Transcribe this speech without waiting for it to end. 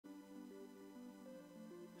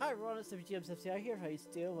Hi everyone, it's the GMCFCI here, how you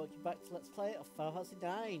doing? Welcome back to Let's Play of Final Fantasy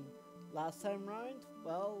 9. Last time round,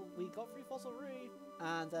 well, we got free Fossil Roo,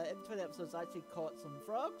 and in between episodes I actually caught some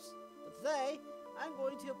frogs, but today, I'm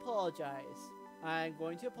going to apologise. I'm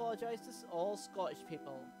going to apologise to all Scottish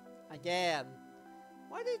people. Again.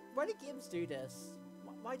 Why do games do this?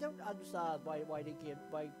 I don't understand why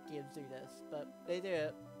games do this, but they do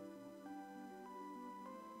it.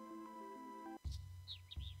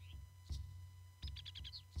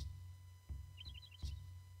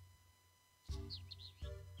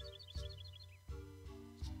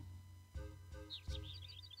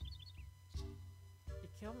 You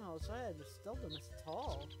killed me outside, I just still don't miss at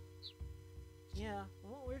all. Yeah,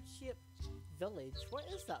 what weird shaped village? What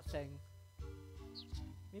is that thing?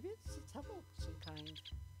 Maybe it's a temple of some kind.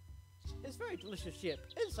 It's a very delicious ship.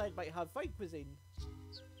 Inside might have fine cuisine.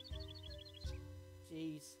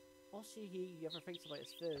 Jeez. All he ever thinks about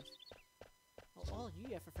is food. Well, all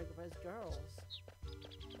you ever think about is girls.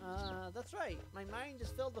 That's right. My mind is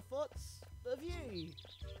filled with thoughts of you.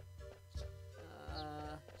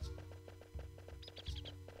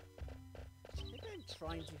 Maybe I'm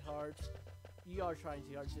trying too hard. You are trying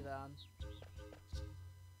too hard, Sudan.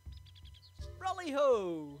 Rally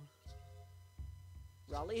ho!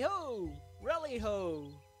 Rally ho! Rally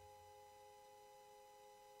ho!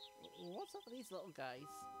 What's up with these little guys?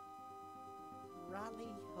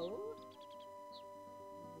 Rally ho?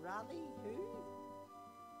 Rally who?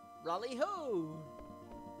 Rally ho!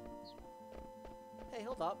 Hey,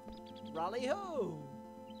 hold up. Rally ho!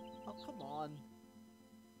 Oh, come on.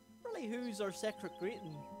 Rally ho's our secret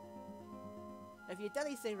greeting. If you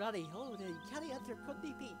didn't say rally ho, then you can't answer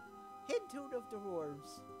couldn't beat. Head tone of the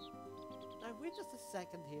dwarves. Now wait just a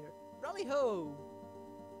second here. Rally ho!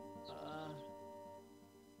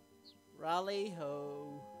 Rally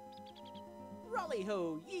ho. Rally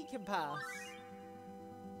ho, ye can pass.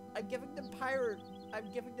 I'm giving them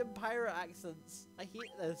pirate accents. I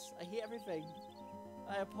hate this. I hate everything.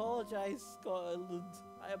 I apologise, Scotland.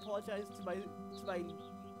 I apologise to my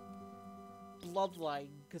bloodline,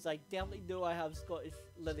 because I definitely know I have Scottish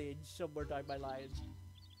lineage somewhere down my line.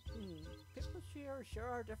 People sure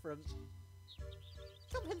are different.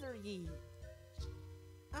 Come hither, ye.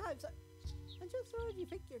 I'm just where do you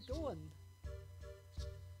think you're going?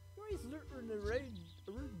 You're always lurking around.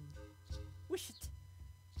 Wish it.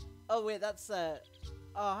 Oh wait, that's oh,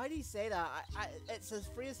 how do you say that? It's a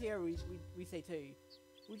phrase here we say too.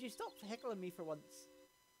 Would you stop heckling me for once?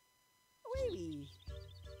 Wee.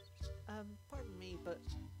 Pardon me, but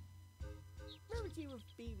where would you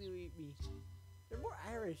be with me? You're more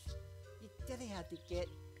Irish. You didn't have to get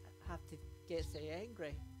so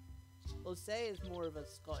angry. Well, say is more of a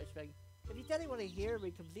Scottish thing. If you didn't want to hear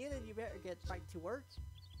me complaining, you better get back to work.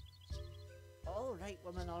 Alright,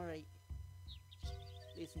 woman, alright.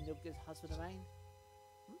 Listen, no good husband of mine.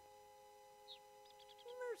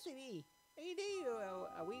 Mercy me. Hey, do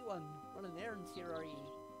a wee one running errands here, are ye?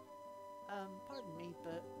 Pardon me,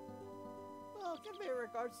 but well, give me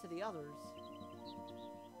regards to the others.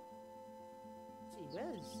 Gee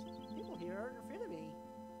whiz, people here aren't afraid of me.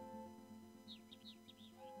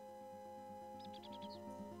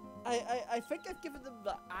 I think I've given them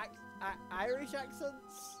the Irish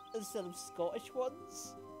accents instead of Scottish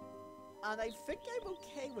ones, and I think I'm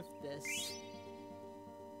okay with this.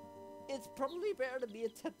 It's probably better than me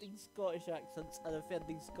attempting Scottish accents and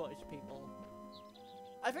offending Scottish people.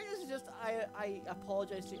 I think this is just I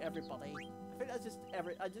apologise to everybody. I think that's just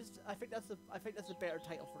I think that's a better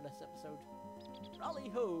title for this episode. Rally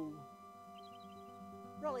ho!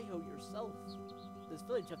 Rally ho yourself. Does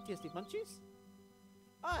village have tasty munchies?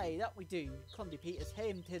 Aye, that we do. Condy Pete is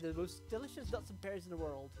home to the most delicious nuts and berries in the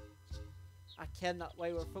world. I ken that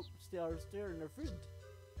way where folks are stirring their food.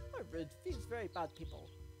 How rude, these very bad people.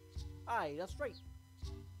 Aye, that's right.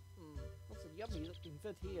 What's a yummy looking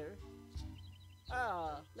food here?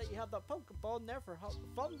 Let you have that Pokeball there for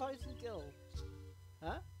 1,000 gil.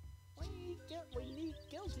 Huh? Why need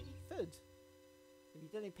gil to eat food? If you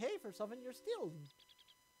didn't pay for something, you're stealing.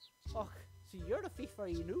 Och, so you're the thief, are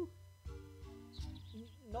you know?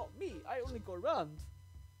 Not me, I only go around.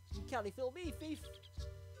 You can't fool me, thief.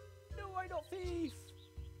 No, I'm not thief.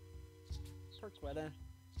 Perk winner.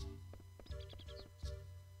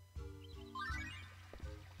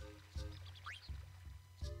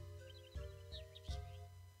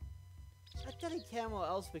 I didn't care what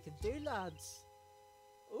else we can do, lads.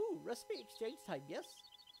 Ooh, recipe exchange time, yes?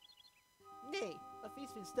 Nay, the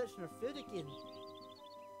thief's been stitching her food again.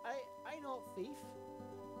 I not thief.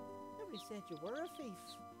 Nobody said you were a thief.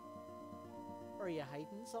 Or are you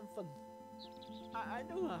hiding something? I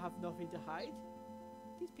know I have nothing to hide.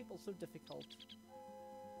 These people are so difficult.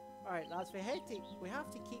 Alright, lads, we have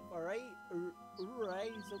to keep our eyes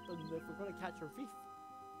open if we're going to catch our thief.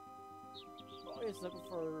 We're always looking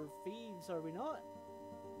for thieves, are we not?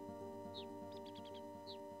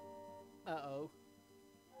 Uh-oh.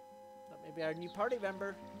 That may be our new party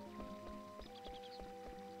member.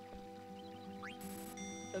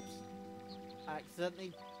 Oops. I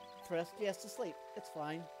accidentally pressed yes to sleep. It's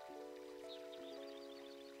fine.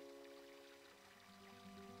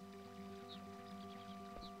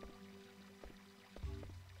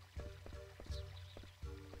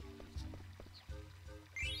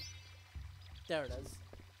 There it is.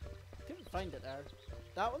 Couldn't find it there.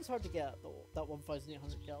 That one's hard to get though. That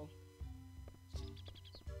 1,800 kill.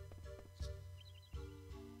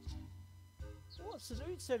 What's the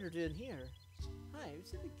outsider doing here? Hi, we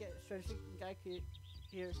seem to get strange looking guy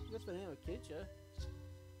here with the name of Kucha.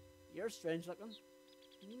 You're strange looking.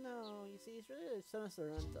 No, you see, he's really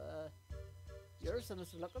sinister and you're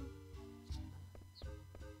sinister looking.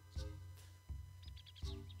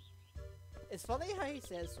 It's funny how he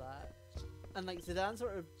says that. And like Zidane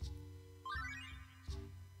sort of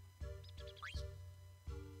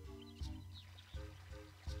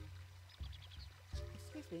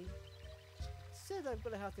excuse me. Said I'm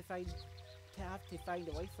gonna have to find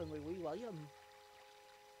a wife for my wee William.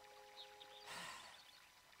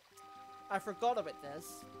 I forgot about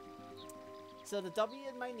this. So the W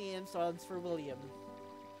in my name stands for William.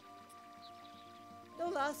 No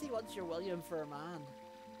lassie wants your William for a man.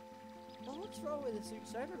 Well, what's wrong with this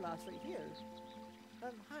outsider lass right here?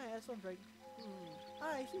 Hi, I was wondering.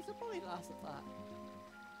 Hi, she's a bully lass at that.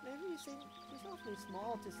 Maybe you think she's awfully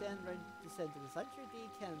small to send to the Century D,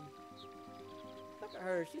 Ken. Look at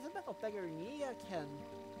her, she's a little bigger than me, Ken.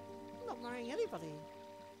 I'm not marrying anybody.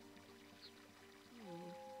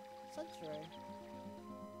 Century.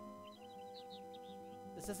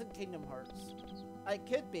 This isn't Kingdom Hearts. It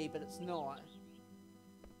could be, but it's not.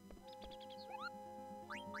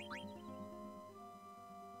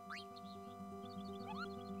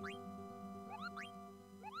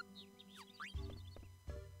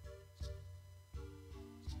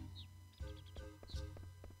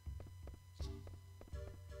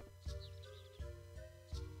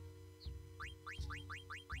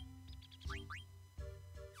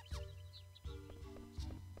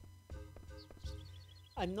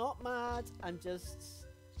 I'm not mad, I'm just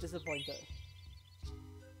disappointed.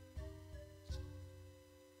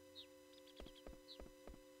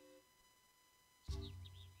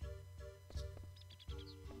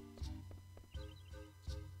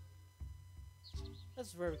 This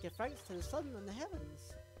is where we give thanks to the sun and the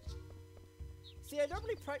heavens. See, I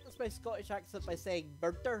normally practice my Scottish accent by saying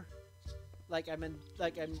murder, like I'm in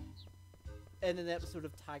an episode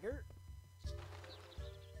of Taggart.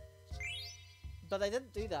 But I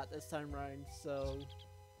didn't do that this time round, so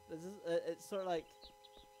this is it's sort of like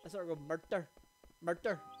I sort of go murder,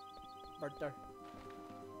 murder, murder.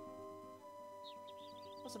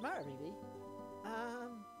 What's the matter, baby?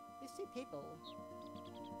 These two people.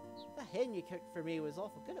 The hen you cooked for me was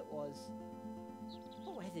awful good. It was.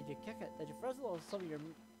 What way did you cook it? Did you frizzle some of your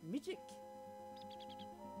magic?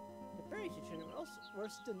 The berries you turned were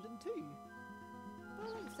stunning too.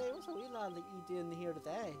 But like I say, what's a wee lad like you doing here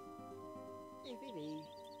today? Hey, baby,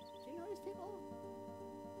 do you know these people?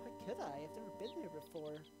 How could I? I've never been there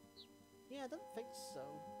before. Yeah, I don't think so.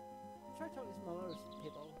 Try talking to some other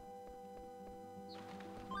people.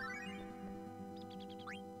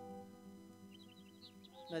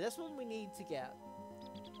 Now this one we need to get.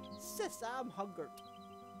 Sis, I'm hungered.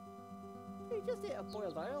 You just ate a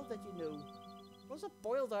boiled owl, did you know? What does a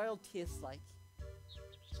boiled owl taste like?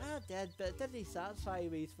 I did, but it didn't satisfy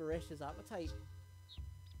me voracious appetite.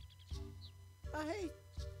 Hey,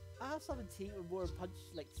 I have some tea with more punch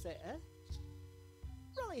like say, eh?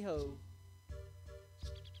 Rally ho!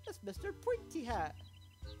 It's Mr. Pointy Hat!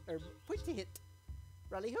 Or Pointy Hit!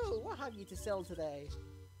 Rally ho, what have you to sell today?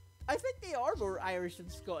 I think they are more Irish than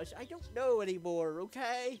Scottish. I don't know anymore,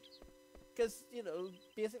 okay? Because, you know,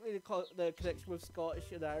 basically the connection with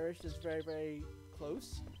Scottish and Irish is very, very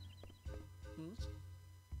close.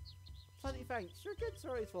 Plenty thanks. You're good,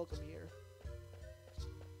 sorry, it's welcome here.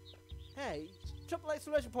 Hey, triple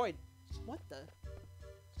exclamation point! What the?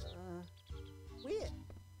 Wait!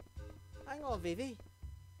 Hang on, Vivi.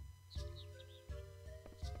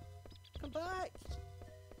 Come back!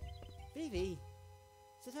 Vivi!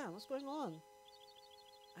 Sit down, what's going on?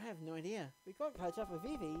 I have no idea. We can't catch up with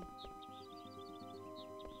Vivi.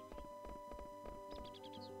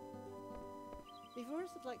 Before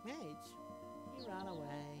it's the Black Mage. He ran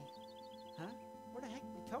away. Huh? Where the heck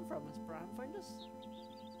did he come from? Has Bran found us?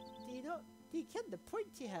 Do you know? Do you kid the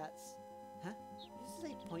Pointy Hats? Huh? Did you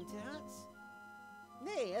say pointy hats?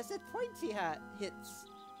 Nay, I said pointy hat hits.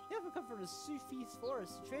 They haven't come from the Sufis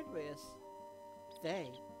forest to trade with us. They?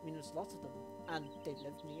 I mean, there's lots of them. And they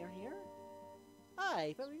live near here?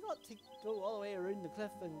 Aye, but we got to go all the way around the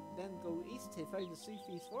cliff and then go east to find the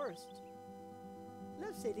Sufis forest. They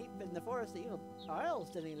live so deep in the forest that even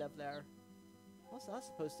owls didn't live there. What's that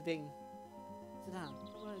supposed to be? Sit down.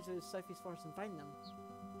 I'm going to the Sufis forest and find them.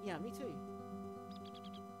 Yeah, me too.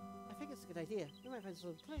 I think it's a good idea. We might find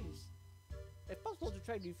some clues. If possible to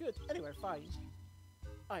try new food, anywhere fine.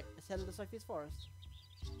 Alright, let's head to the Sufis forest.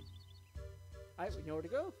 Alright, we know where to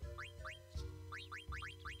go.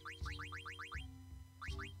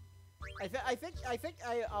 I think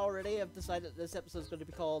I already have decided this episode is going to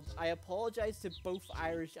be called I apologise to both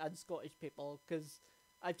Irish and Scottish people, because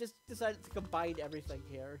I've just decided to combine everything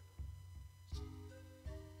here.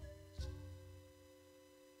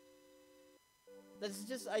 This is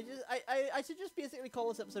just I should just basically call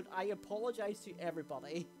this episode I apologise to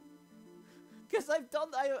everybody. Because I've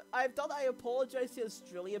done I apologise to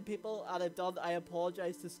Australian people, and I've done I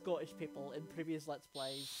apologise to Scottish people in previous Let's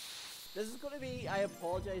Plays. This is going to be I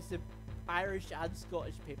apologise to Irish and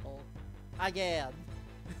Scottish people again.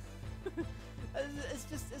 it's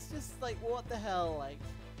just like, what the hell, like.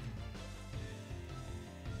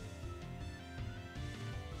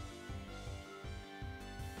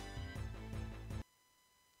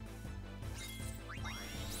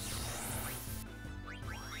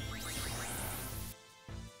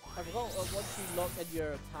 I forgot once you lock in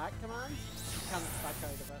your attack command, you can't back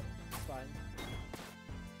out of it. It's fine.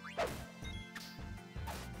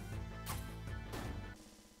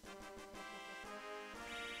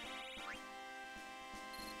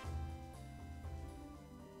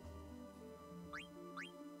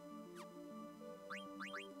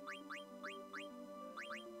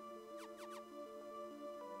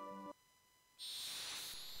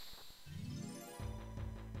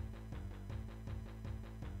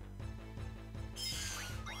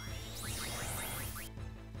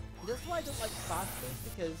 That's why I don't like fast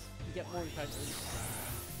pace, because you get more encounters.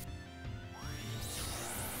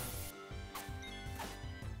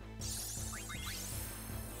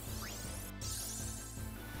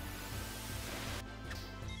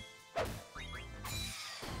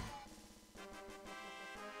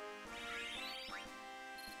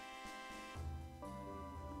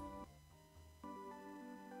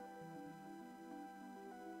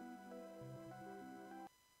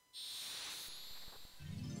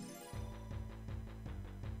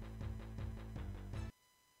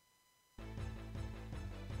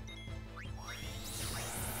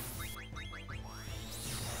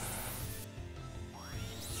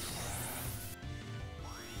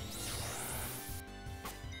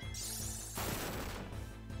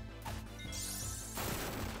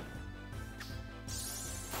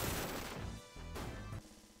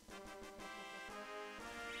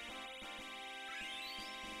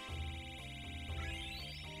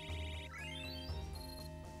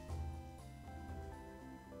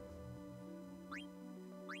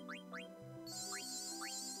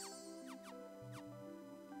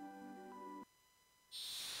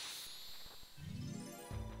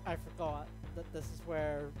 I forgot that this is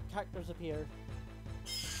where characters appear.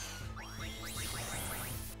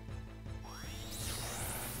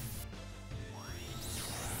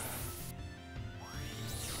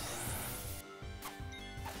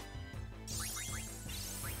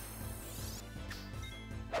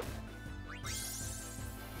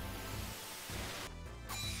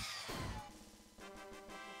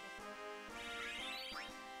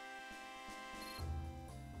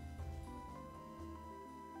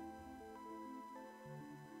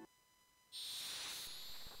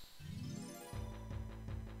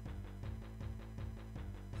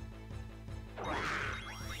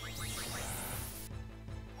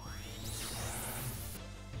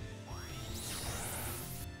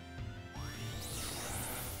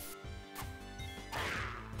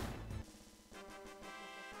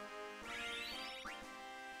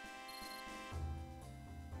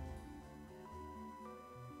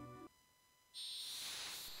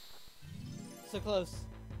 So close.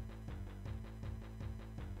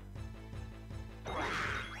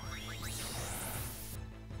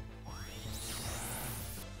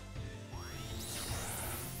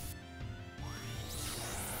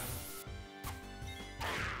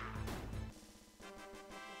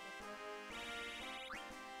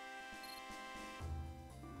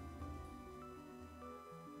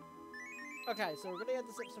 Okay, so we're gonna end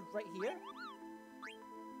this episode right here.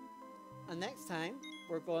 And next time,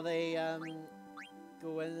 we're gonna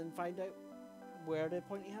go in and find out where the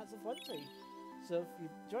pointy hats have went to. So if you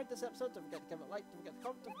enjoyed this episode, don't forget to give it a like, don't forget to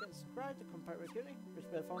comment, don't forget to subscribe, to compare with community, which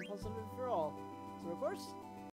will be a fun positive for all. So of course,